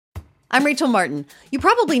I'm Rachel Martin. You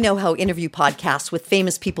probably know how interview podcasts with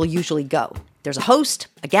famous people usually go. There's a host,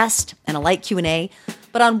 a guest, and a light Q&A.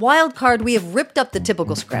 But on Wildcard, we have ripped up the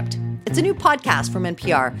typical script. It's a new podcast from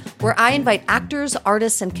NPR where I invite actors,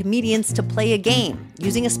 artists, and comedians to play a game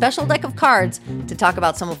using a special deck of cards to talk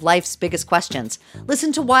about some of life's biggest questions.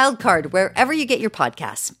 Listen to Wildcard wherever you get your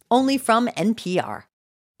podcasts, only from NPR.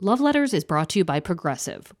 Love Letters is brought to you by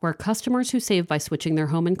Progressive, where customers who save by switching their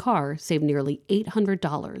home and car save nearly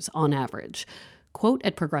 $800 on average. Quote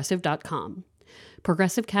at Progressive.com.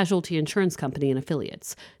 Progressive Casualty Insurance Company and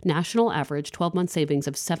Affiliates. National average 12-month savings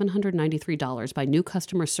of $793 by new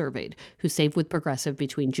customers surveyed who saved with Progressive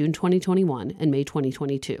between June 2021 and May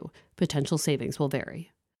 2022. Potential savings will vary.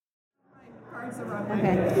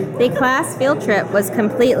 Okay. The class field trip was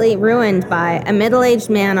completely ruined by a middle-aged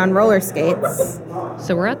man on roller skates.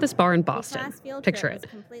 So we're at this bar in Boston. Picture it.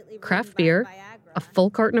 Craft beer, a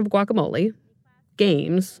full carton of guacamole,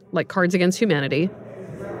 games like Cards Against Humanity.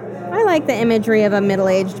 I like the imagery of a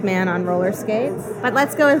middle-aged man on roller skates, but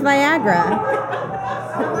let's go with Viagra.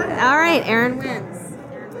 All right, Aaron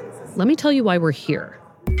wins. Let me tell you why we're here.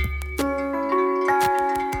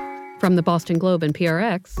 From the Boston Globe and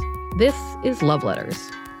PRX, this is Love Letters.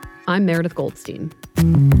 I'm Meredith Goldstein.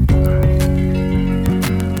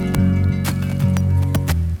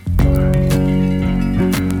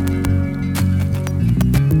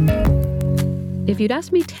 If you'd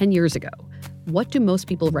asked me 10 years ago, what do most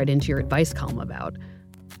people write into your advice column about?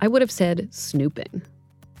 I would have said snooping.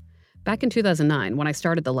 Back in 2009, when I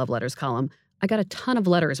started the Love Letters column, I got a ton of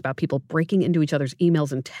letters about people breaking into each other's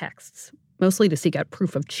emails and texts, mostly to seek out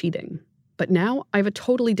proof of cheating. But now I have a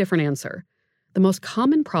totally different answer. The most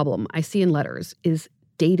common problem I see in letters is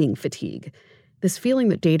dating fatigue. This feeling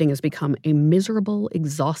that dating has become a miserable,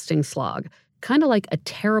 exhausting slog, kind of like a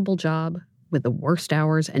terrible job with the worst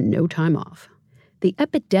hours and no time off. The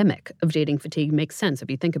epidemic of dating fatigue makes sense if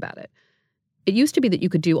you think about it. It used to be that you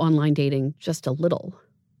could do online dating just a little.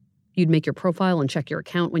 You'd make your profile and check your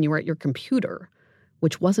account when you were at your computer,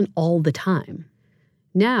 which wasn't all the time.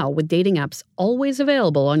 Now, with dating apps always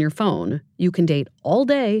available on your phone, you can date all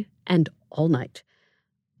day and all night.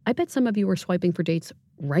 I bet some of you are swiping for dates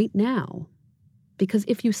right now. Because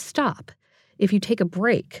if you stop, if you take a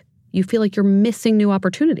break, you feel like you're missing new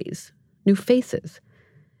opportunities, new faces.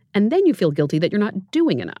 And then you feel guilty that you're not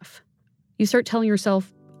doing enough. You start telling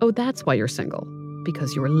yourself, oh, that's why you're single,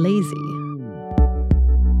 because you're lazy.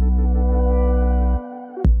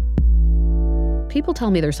 People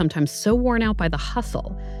tell me they're sometimes so worn out by the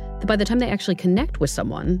hustle that by the time they actually connect with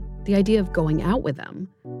someone, the idea of going out with them,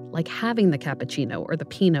 like having the cappuccino or the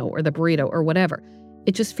pinot or the burrito or whatever,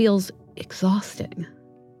 it just feels exhausting.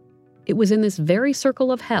 It was in this very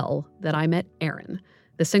circle of hell that I met Erin,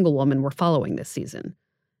 the single woman we're following this season.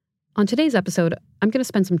 On today's episode, I'm going to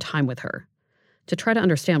spend some time with her to try to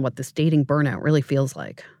understand what this dating burnout really feels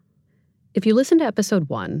like. If you listen to episode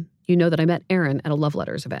 1, you know that I met Erin at a Love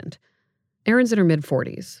Letters event. Erin's in her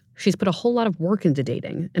mid-40s. She's put a whole lot of work into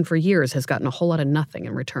dating and for years has gotten a whole lot of nothing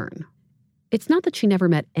in return. It's not that she never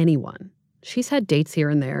met anyone. She's had dates here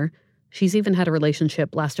and there. She's even had a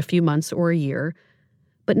relationship last a few months or a year.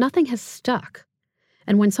 But nothing has stuck.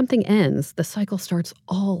 And when something ends, the cycle starts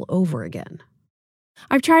all over again.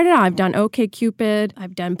 I've tried it all. I've done OkCupid.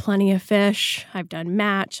 I've done Plenty of Fish. I've done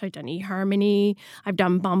Match. I've done eHarmony. I've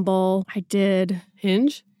done Bumble. I did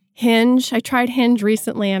Hinge? Hinge. I tried Hinge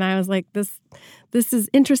recently, and I was like, this is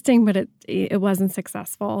interesting, but it wasn't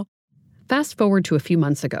successful. Fast forward to a few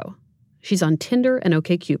months ago. She's on Tinder and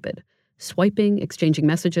OkCupid, swiping, exchanging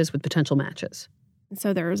messages with potential matches.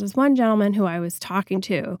 So there was this one gentleman who I was talking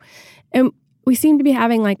to, and we seemed to be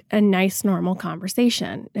having like a nice, normal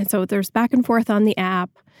conversation. And so there's back and forth on the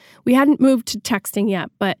app. We hadn't moved to texting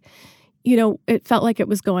yet, but, it felt like it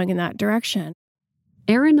was going in that direction.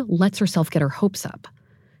 Erin lets herself get her hopes up.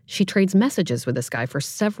 She trades messages with this guy for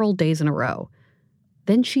several days in a row.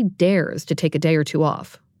 Then she dares to take a day or two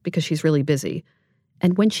off because she's really busy.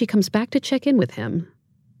 And when she comes back to check in with him,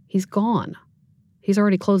 he's gone. He's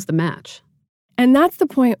already closed the match. And that's the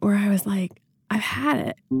point where I was like, I've had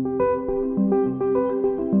it.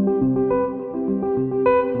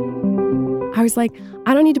 I was like,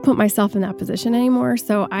 I don't need to put myself in that position anymore.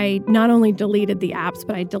 So I not only deleted the apps,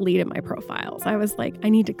 but I deleted my profiles. I was like, I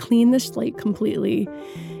need to clean the slate completely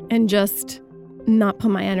and just not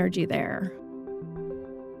put my energy there.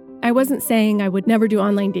 I wasn't saying I would never do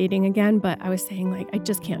online dating again, but I was saying, like, I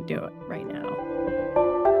just can't do it right now.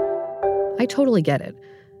 I totally get it.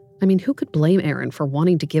 I mean, who could blame Erin for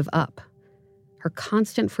wanting to give up? Her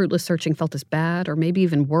constant fruitless searching felt as bad or maybe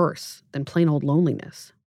even worse than plain old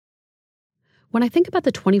loneliness. When I think about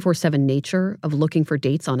the 24/7 nature of looking for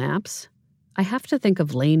dates on apps, I have to think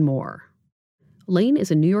of Lane Moore. Lane is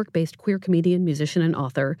a New York-based queer comedian, musician, and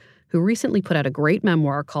author who recently put out a great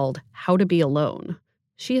memoir called How to Be Alone.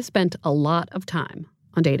 She has spent a lot of time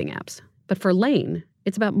on dating apps. But for Lane,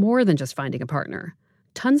 it's about more than just finding a partner.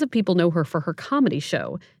 Tons of people know her for her comedy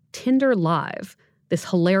show, Tinder Live, this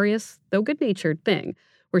hilarious, though good-natured thing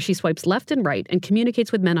where she swipes left and right and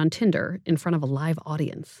communicates with men on Tinder in front of a live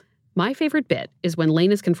audience. My favorite bit is when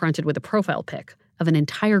Lane is confronted with a profile pic of an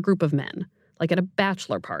entire group of men, like at a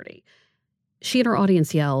bachelor party. She and her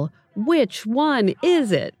audience yell, "Which one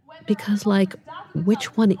is it?" Because, like,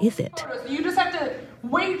 which one is it? You just have to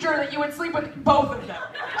wager that you would sleep with both of them.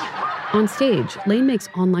 On stage, Lane makes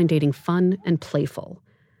online dating fun and playful.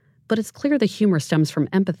 But it's clear the humor stems from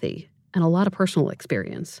empathy and a lot of personal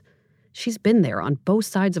experience. She's been there on both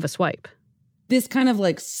sides of a swipe. This kind of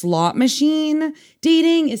like slot machine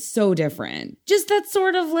dating is so different. Just that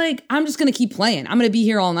sort of like, I'm just going to keep playing. I'm going to be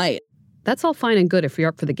here all night. That's all fine and good if you're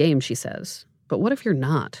up for the game, she says. But what if you're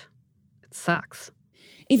not? It sucks.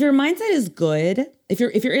 If your mindset is good, if you're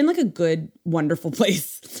in like a good, wonderful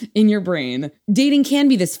place in your brain, dating can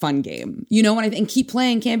be this fun game. You know, and keep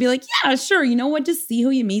playing can be like, yeah, sure. You know what? Just see who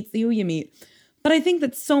you meet. But I think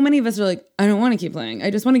that so many of us are like, I don't want to keep playing. I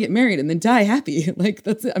just want to get married and then die happy. Like,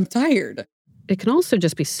 that's it. I'm tired. It can also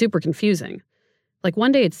just be super confusing. Like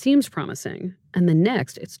one day it seems promising, and the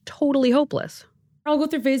next it's totally hopeless. I'll go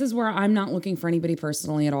through phases where I'm not looking for anybody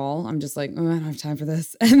personally at all. I'm just like, oh, I don't have time for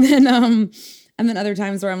this. And then other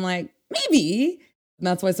times where I'm like, maybe. And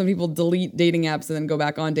that's why some people delete dating apps and then go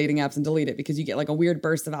back on dating apps and delete it, because you get like a weird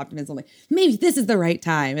burst of optimism. Like, maybe this is the right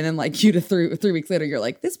time. And then like 2 to 3 weeks later, you're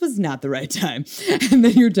like, this was not the right time. And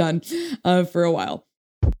then you're done for a while.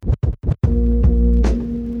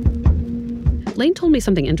 Lane told me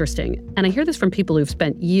something interesting, and I hear this from people who've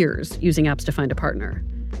spent years using apps to find a partner.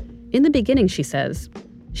 In the beginning, she says,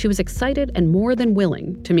 she was excited and more than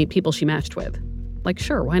willing to meet people she matched with. Like,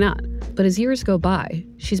 sure, why not? But as years go by,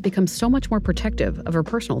 she's become so much more protective of her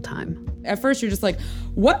personal time. At first, you're just like,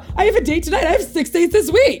 what? I have a date tonight. I have 6 dates this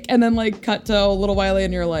week. And then like cut to a little while later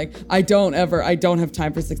and you're like, I don't have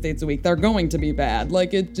time for 6 dates a week. They're going to be bad.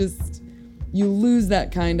 Like it just, you lose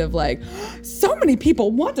that kind of like, so many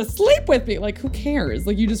people want to sleep with me. Like, who cares?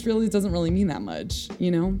 Like, you just realize it doesn't really mean that much,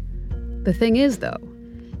 you know? The thing is, though,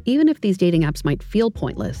 even if these dating apps might feel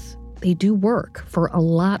pointless, they do work for a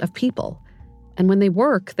lot of people. And when they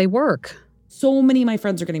work, they work. So many of my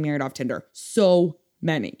friends are getting married off Tinder. So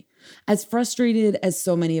many. As frustrated as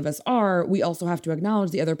so many of us are, we also have to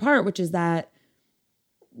acknowledge the other part, which is that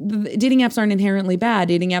dating apps aren't inherently bad.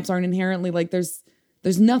 Dating apps aren't inherently like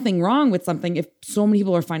there's nothing wrong with something if so many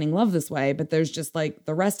people are finding love this way, but there's just like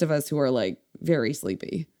the rest of us who are like very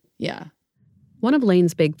sleepy. Yeah. One of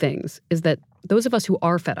Lane's big things is that those of us who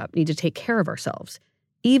are fed up need to take care of ourselves,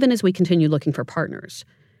 even as we continue looking for partners.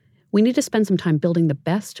 We need to spend some time building the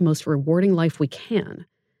best, most rewarding life we can.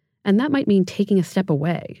 And that might mean taking a step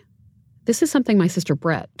away. This is something my sister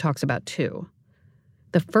Brett talks about too.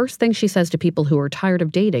 The first thing she says to people who are tired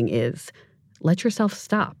of dating is, let yourself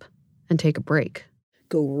stop and take a break.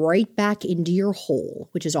 Go right back into your hole,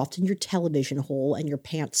 which is often your television hole and your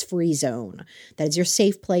pants-free zone. That is your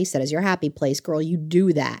safe place. That is your happy place. Girl, you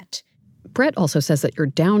do that. Brett also says that your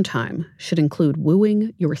downtime should include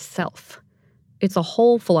wooing yourself. It's a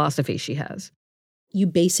whole philosophy she has. You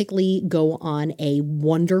basically go on a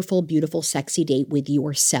wonderful, beautiful, sexy date with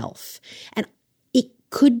yourself. And it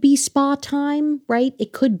could be spa time, right?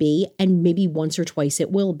 It could be, and maybe once or twice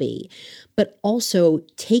it will be. But also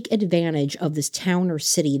take advantage of this town or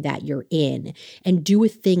city that you're in and do a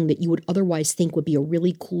thing that you would otherwise think would be a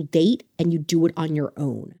really cool date, and you do it on your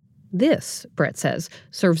own. This, Brett says,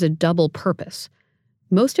 serves a double purpose.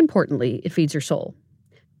 Most importantly, it feeds your soul.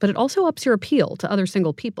 But it also ups your appeal to other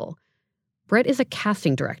single people. Brett is a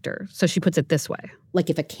casting director, so she puts it this way. Like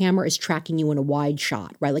if a camera is tracking you in a wide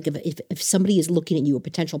shot, right? Like if somebody is looking at you, a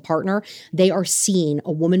potential partner, they are seeing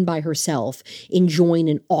a woman by herself enjoying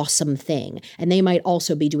an awesome thing. And they might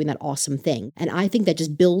also be doing that awesome thing. And I think that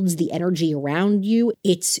just builds the energy around you.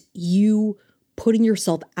 It's you putting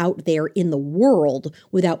yourself out there in the world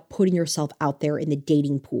without putting yourself out there in the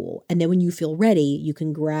dating pool. And then when you feel ready, you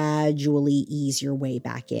can gradually ease your way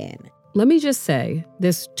back in. Let me just say,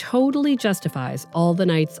 this totally justifies all the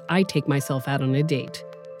nights I take myself out on a date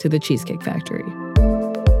to the Cheesecake Factory.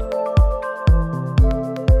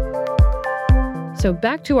 So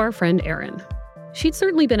back to our friend Erin. She'd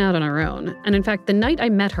certainly been out on her own, and in fact, the night I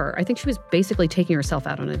met her, I think she was basically taking herself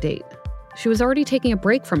out on a date. She was already taking a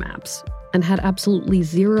break from apps and had absolutely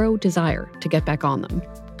zero desire to get back on them.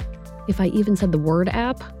 If I even said the word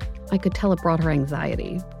app, I could tell it brought her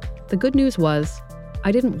anxiety. The good news was,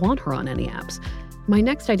 I didn't want her on any apps. My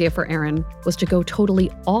next idea for Erin was to go totally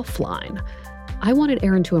offline. I wanted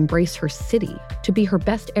Erin to embrace her city, to be her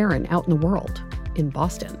best Erin out in the world, in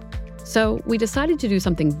Boston. So we decided to do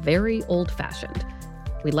something very old-fashioned.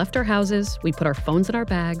 We left our houses, we put our phones in our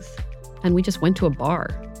bags, and we just went to a bar.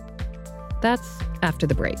 That's after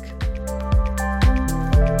the break.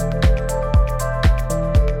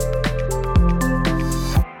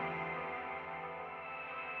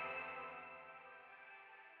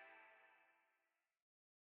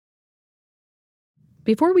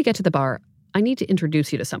 Before we get to the bar, I need to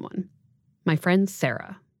introduce you to someone. My friend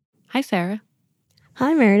Sarah. Hi, Sarah.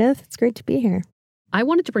 Hi, Meredith. It's great to be here. I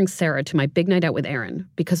wanted to bring Sarah to my big night out with Erin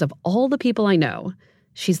because of all the people I know,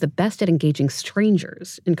 she's the best at engaging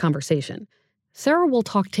strangers in conversation. Sarah will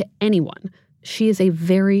talk to anyone. She is a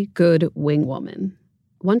very good wing woman.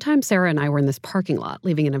 One time, Sarah and I were in this parking lot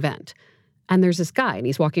leaving an event, and there's this guy, and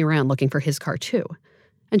he's walking around looking for his car too.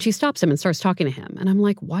 And she stops him and starts talking to him, and I'm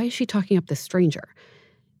like, why is she talking up this stranger?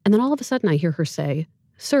 And then all of a sudden I hear her say,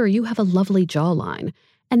 "Sir, you have a lovely jawline."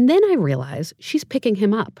 And then I realize she's picking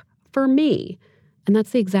him up for me. And that's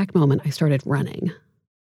the exact moment I started running.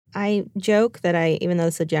 I joke that even though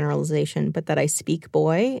it's a generalization, but that I speak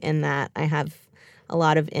boy in that I have a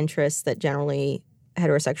lot of interests that generally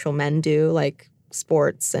heterosexual men do, like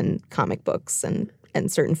sports and comic books and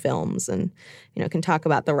certain films, and, can talk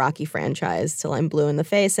about the Rocky franchise till I'm blue in the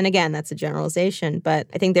face. And again, that's a generalization, but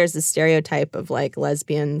I think there's this stereotype of like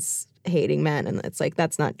lesbians hating men, and it's like,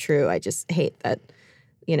 that's not true. I just hate that,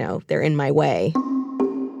 they're in my way.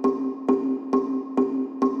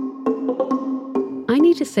 I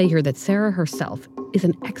need to say here that Sarah herself is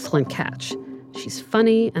an excellent catch. She's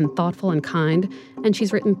funny and thoughtful and kind, and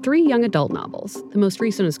she's written 3 young adult novels. The most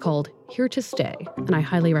recent is called Here to Stay, and I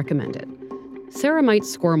highly recommend it. Sarah might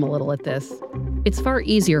squirm a little at this. It's far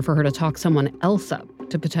easier for her to talk someone else up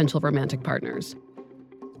to potential romantic partners.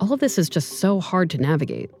 All of this is just so hard to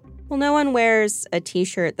navigate. Well, no one wears a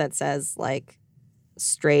t-shirt that says, like,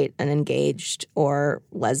 straight and engaged or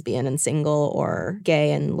lesbian and single or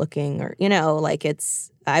gay and looking or, it's...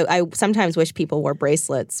 I sometimes wish people wore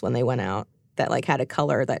bracelets when they went out that, like, had a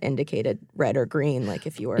color that indicated red or green, like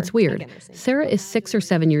if you were... It's weird. Sarah is 6 or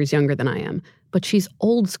 7 years younger than I am, but she's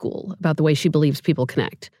old school about the way she believes people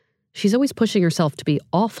connect. She's always pushing herself to be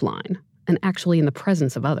offline and actually in the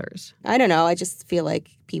presence of others. I don't know. I just feel like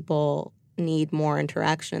people need more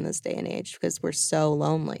interaction in this day and age because we're so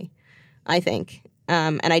lonely, I think.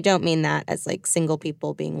 And I don't mean that as, like, single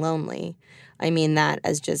people being lonely. I mean that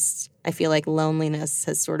as just, I feel like loneliness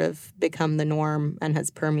has sort of become the norm and has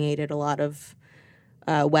permeated a lot of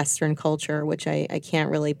Western culture, which I can't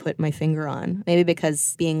really put my finger on. Maybe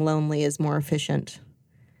because being lonely is more efficient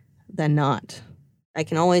than not. I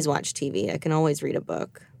can always watch TV. I can always read a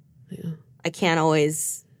book. Yeah. I can't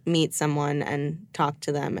always meet someone and talk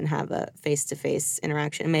to them and have a face-to-face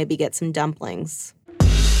interaction. Maybe get some dumplings.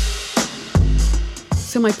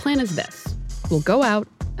 So my plan is this. We'll go out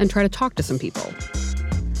and try to talk to some people.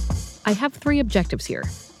 I have 3 objectives here.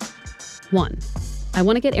 1, I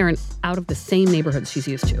want to get Erin out of the same neighborhoods she's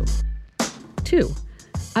used to. 2,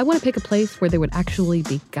 I want to pick a place where there would actually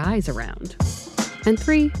be guys around. And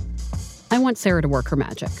 3, I want Sarah to work her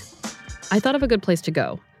magic. I thought of a good place to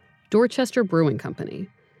go. Dorchester Brewing Company.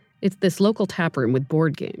 It's this local tap room with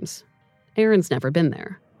board games. Erin's never been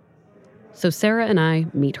there. So Sarah and I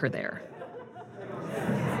meet her there.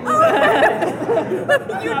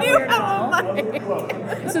 You knew how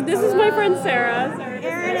So this is my friend Sarah.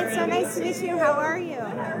 Erin, it's so nice to meet you. How are you?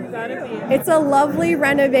 It's a lovely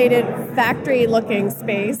renovated factory-looking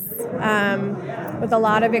space with a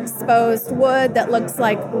lot of exposed wood that looks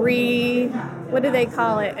like what do they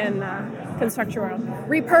call it in construction world?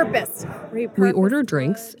 Repurposed. We order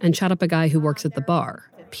drinks and chat up a guy who works at the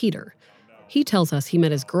bar, Peter. He tells us he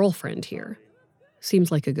met his girlfriend here.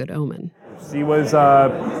 Seems like a good omen. She was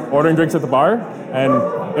ordering drinks at the bar, and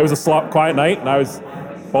it was a quiet night, and I was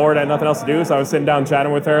bored, I had nothing else to do, so I was sitting down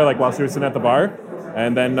chatting with her while she was sitting at the bar,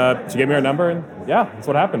 and then she gave me her number, and yeah, that's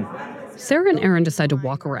what happened. Sarah and Erin decide to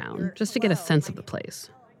walk around just to get a sense of the place.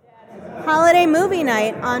 Holiday movie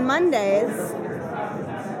night on Mondays.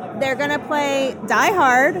 They're going to play Die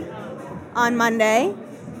Hard on Monday.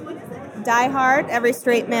 Die Hard, every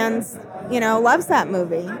straight man's, loves that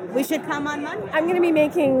movie. We should come on Monday. I'm going to be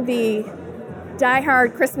making the Die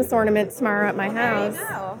Hard Christmas ornament tomorrow at my house. There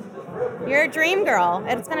you go. You're a dream girl.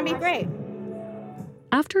 It's going to be great.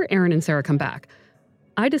 After Erin and Sarah come back,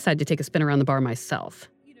 I decide to take a spin around the bar myself.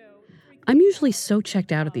 I'm usually so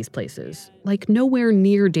checked out at these places, like nowhere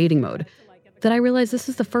near dating mode, that I realize this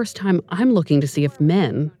is the first time I'm looking to see if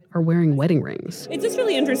men are wearing wedding rings. It's just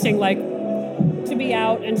really interesting, like, to be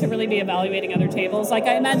out and to really be evaluating other tables. Like,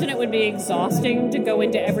 I imagine it would be exhausting to go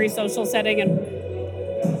into every social setting and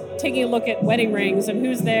taking a look at wedding rings and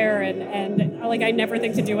who's there. And like, I never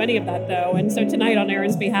think to do any of that, though. And so tonight, on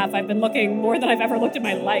Erin's behalf, I've been looking more than I've ever looked in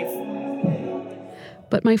my life.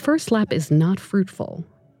 But my first lap is not fruitful.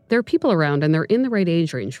 There are people around, and they're in the right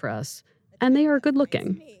age range for us. And they are good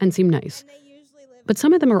looking and seem nice. But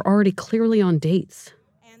some of them are already clearly on dates.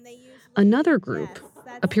 Another group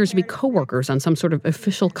appears to be coworkers on some sort of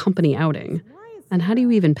official company outing. And how do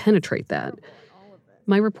you even penetrate that?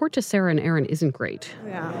 My report to Sarah and Erin isn't great.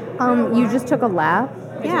 You just took a lap?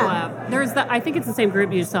 Yeah. There's I think it's the same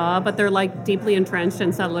group you saw, but they're like deeply entrenched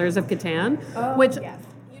in Settlers of Catan, which...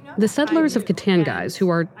 The Settlers of Catan guys, who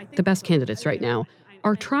are the best candidates right now,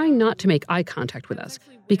 are trying not to make eye contact with us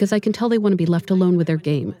because I can tell they want to be left alone with their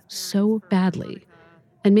game so badly.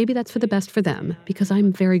 And maybe that's for the best for them because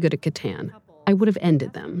I'm very good at Catan. I would have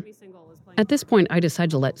ended them. At this point, I decide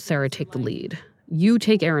to let Sarah take the lead. You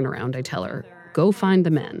take Erin around, I tell her. Go find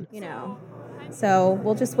the men. So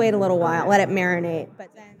we'll just wait a little while, let it marinate.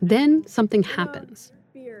 Then something happens.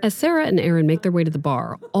 As Sarah and Erin make their way to the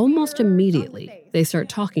bar, almost immediately, they start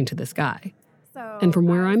talking to this guy. And from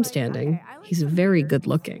where I'm standing, he's very good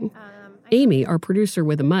looking. Amy, our producer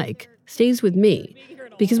with a mic, stays with me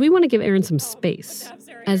because we want to give Erin some space.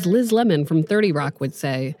 As Liz Lemon from 30 Rock would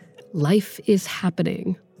say, life is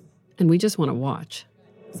happening, and we just want to watch.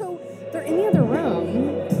 So they're in the other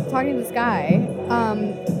room talking to this guy.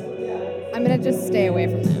 I'm going to just stay away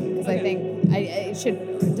from them because I think it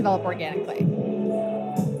should develop organically.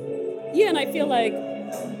 Yeah, and I feel like,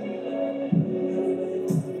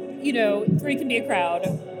 three can be a crowd.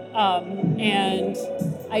 And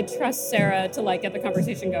I trust Sarah to, get the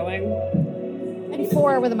conversation going. And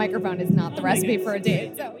 4 with a microphone is not the recipe for a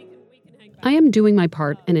date. So. I am doing my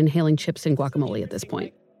part and inhaling chips and guacamole at this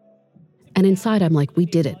point. And inside, I'm like, we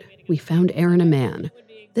did it. We found Erin a man.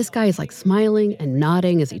 This guy is smiling and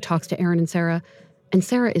nodding as he talks to Erin and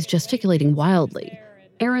Sarah is gesticulating wildly.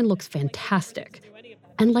 Erin looks fantastic.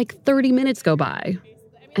 And 30 minutes go by.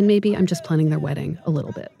 And maybe I'm just planning their wedding a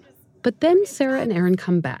little bit. But then Sarah and Erin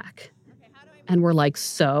come back. And we're like,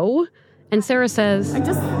 so? And Sarah says, There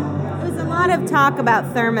was a lot of talk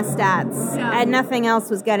about thermostats, and nothing else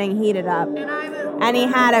was getting heated up. And he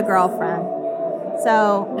had a girlfriend,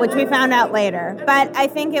 which we found out later. But I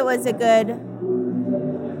think it was a good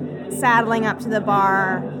saddling up to the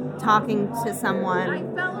bar, talking to someone.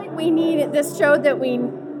 I felt like this showed that we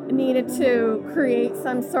needed to create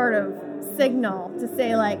some sort of signal to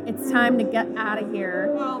say, it's time to get out of here.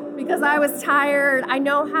 Because I was tired. I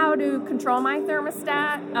know how to control my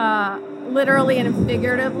thermostat, literally and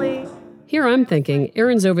figuratively. Here I'm thinking,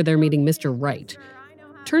 Erin's over there meeting Mr. Right.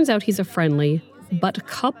 Turns out he's a friendly, but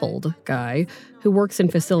coupled guy who works in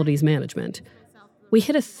facilities management. We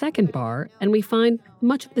hit a second bar, and we find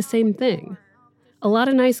much of the same thing. A lot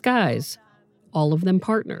of nice guys, all of them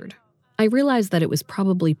partnered. I realized that it was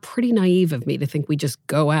probably pretty naive of me to think we'd just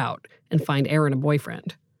go out and find Erin a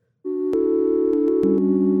boyfriend.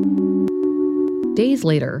 Days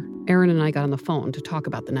later, Erin and I got on the phone to talk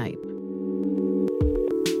about the night.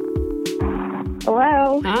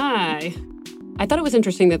 Hello. Hi. I thought it was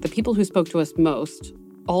interesting that the people who spoke to us most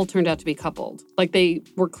all turned out to be coupled. They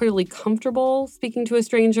were clearly comfortable speaking to a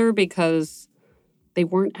stranger because they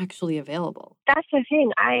weren't actually available. That's the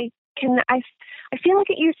thing. I feel like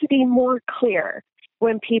it used to be more clear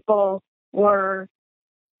when people were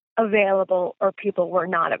available or people were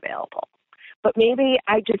not available. But maybe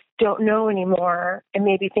I just don't know anymore, and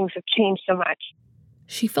maybe things have changed so much.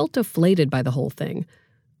 She felt deflated by the whole thing.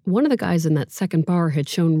 One of the guys in that second bar had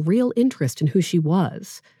shown real interest in who she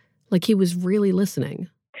was, like he was really listening.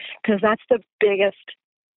 Because that's the biggest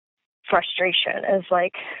frustration, is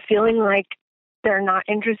feeling like they're not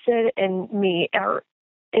interested in me or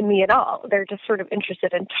in me at all. They're just sort of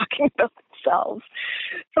interested in talking about themselves.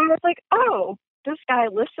 So I was like, oh, this guy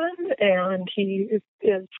listened, and he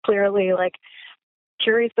is clearly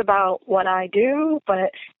curious about what I do, but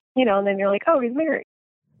and then you're like, oh, he's married.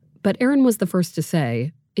 But Erin was the first to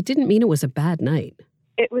say it didn't mean it was a bad night.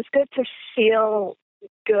 It was good to feel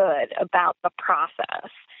good about the process,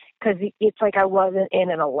 because it's I wasn't in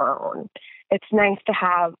it alone. It's nice to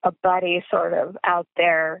have a buddy sort of out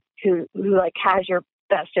there who has your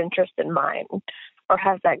best interest in mind or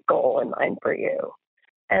has that goal in mind for you.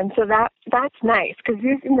 And so that's nice, because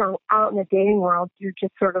out in the dating world, you're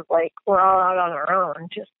just sort of we're all out on our own,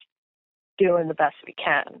 just doing the best we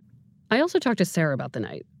can. I also talked to Sarah about the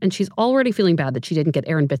night, and she's already feeling bad that she didn't get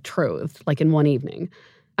Erin betrothed, in one evening.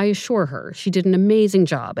 I assure her she did an amazing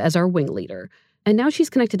job as our wing leader. And now she's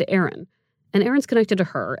connected to Aaron. And Aaron's connected to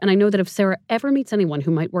her. And I know that if Sarah ever meets anyone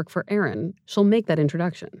who might work for Aaron, she'll make that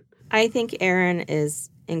introduction. I think Erin is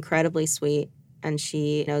incredibly sweet, and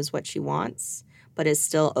she knows what she wants, but is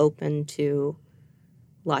still open to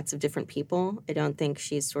lots of different people. I don't think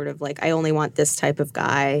she's sort of like, I only want this type of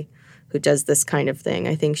guy who does this kind of thing.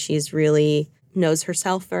 I think she's really knows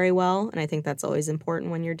herself very well, and I think that's always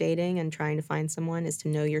important when you're dating and trying to find someone, is to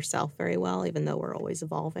know yourself very well, even though we're always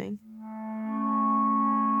evolving.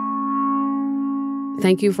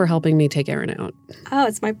 Thank you for helping me take Aaron out. Oh,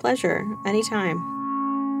 it's my pleasure. Anytime.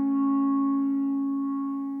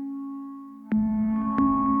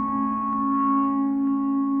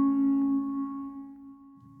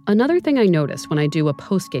 Another thing I noticed when I do a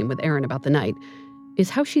post-game with Aaron about the night is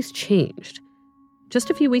how she's changed. Just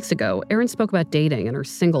a few weeks ago, Aaron spoke about dating and her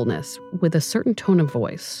singleness with a certain tone of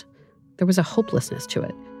voice. There was a hopelessness to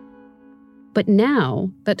it. But now,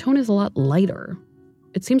 that tone is a lot lighter.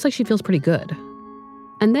 It seems like she feels pretty good.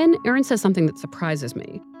 And then Aaron says something that surprises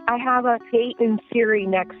me. I have a date in theory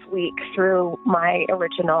next week through my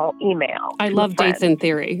original email. I love dates in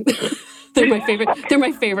theory. They're my favorite. They're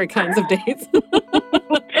my favorite kinds of dates.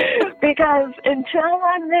 Because until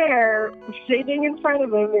I'm there, sitting in front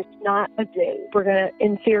of him, it's not a date. We're going to,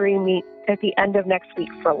 in theory, meet at the end of next week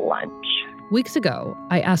for lunch. Weeks ago,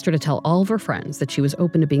 I asked her to tell all of her friends that she was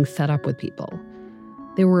open to being fed up with people.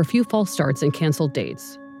 There were a few false starts and canceled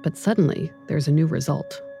dates, but suddenly there's a new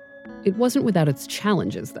result. It wasn't without its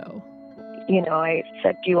challenges, though. You know, I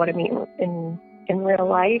said, do you want to meet in real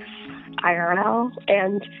life, IRL?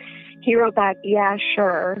 And he wrote back, yeah,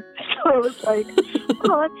 sure. So I was like,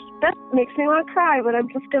 oh, that makes me want to cry, but I'm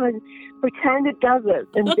just going to pretend it doesn't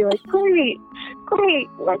and be like, great,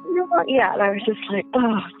 like, yeah. And I was just like,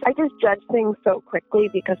 oh, I just judge things so quickly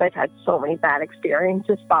because I've had so many bad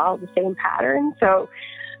experiences follow the same pattern. So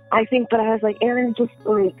I think, but I was like, Aaron, just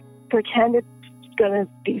like pretend it's going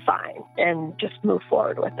to be fine and just move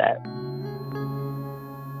forward with it.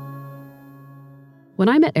 When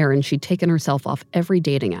I met Aaron, she'd taken herself off every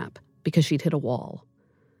dating app because she'd hit a wall.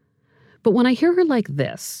 But when I hear her like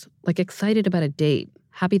this, like excited about a date,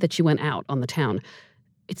 happy that she went out on the town,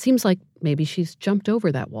 it seems like maybe she's jumped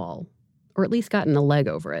over that wall, or at least gotten a leg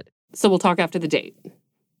over it. So we'll talk after the date.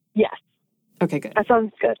 Yes. Okay, good. That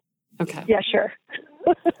sounds good. Okay. Yeah, sure.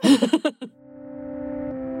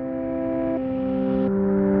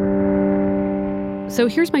 So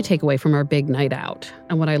here's my takeaway from our big night out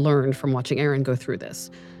and what I learned from watching Aaron go through this.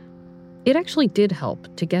 It actually did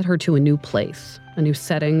help to get her to a new place, a new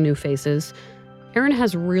setting, new faces. Aaron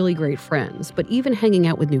has really great friends, but even hanging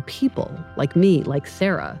out with new people, like me, like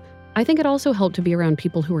Sarah, I think it also helped to be around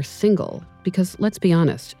people who are single, because let's be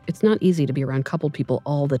honest, it's not easy to be around coupled people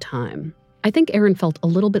all the time. I think Aaron felt a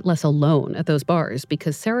little bit less alone at those bars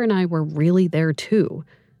because Sarah and I were really there too.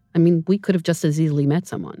 I mean, we could have just as easily met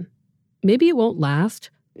someone. Maybe it won't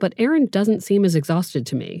last, but Aaron doesn't seem as exhausted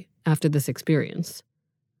to me after this experience.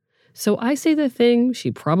 So I say the thing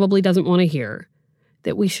she probably doesn't want to hear,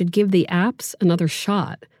 that we should give the apps another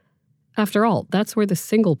shot. After all, that's where the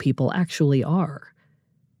single people actually are.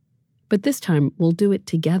 But this time, we'll do it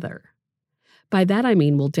together. By that I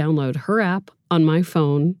mean we'll download her app on my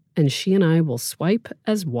phone, and she and I will swipe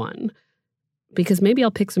as one. Because maybe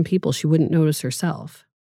I'll pick some people she wouldn't notice herself.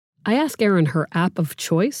 I ask Aaron her app of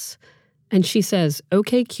choice, and she says,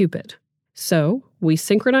 okay, Cupid. So we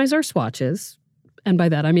synchronize our swatches, and by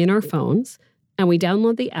that I mean our phones, and we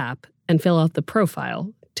download the app and fill out the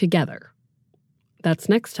profile together. That's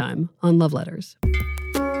next time on Love Letters.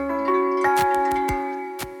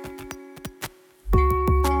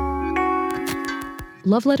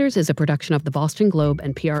 Love Letters is a production of the Boston Globe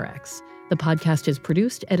and PRX. The podcast is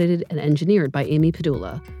produced, edited, and engineered by Amy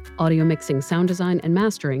Padula. Audio mixing, sound design, and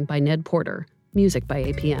mastering by Ned Porter. Music by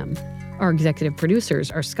APM. Our executive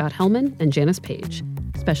producers are Scott Hellman and Janice Page.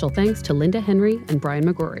 Special thanks to Linda Henry and Brian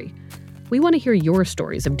McGrory. We want to hear your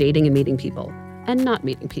stories of dating and meeting people, and not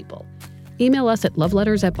meeting people. Email us at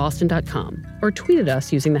loveletters@boston.com or tweet at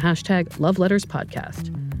us using the hashtag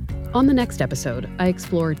LoveLettersPodcast. On the next episode, I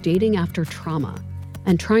explore dating after trauma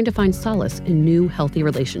and trying to find solace in new, healthy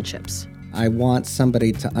relationships. I want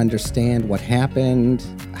somebody to understand what happened,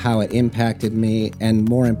 how it impacted me, and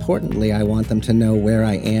more importantly, I want them to know where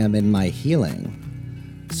I am in my healing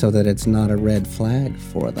so that it's not a red flag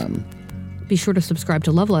for them. Be sure to subscribe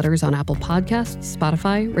to Love Letters on Apple Podcasts,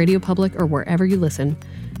 Spotify, Radio Public, or wherever you listen.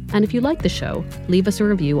 And if you like the show, leave us a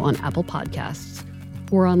review on Apple Podcasts.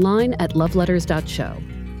 We're online at loveletters.show.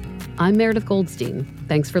 I'm Meredith Goldstein.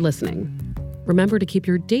 Thanks for listening. Remember to keep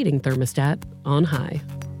your dating thermostat on high.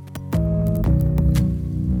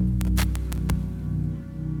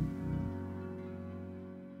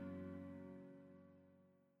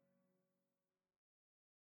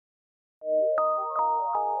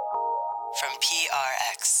 from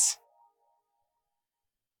PRX.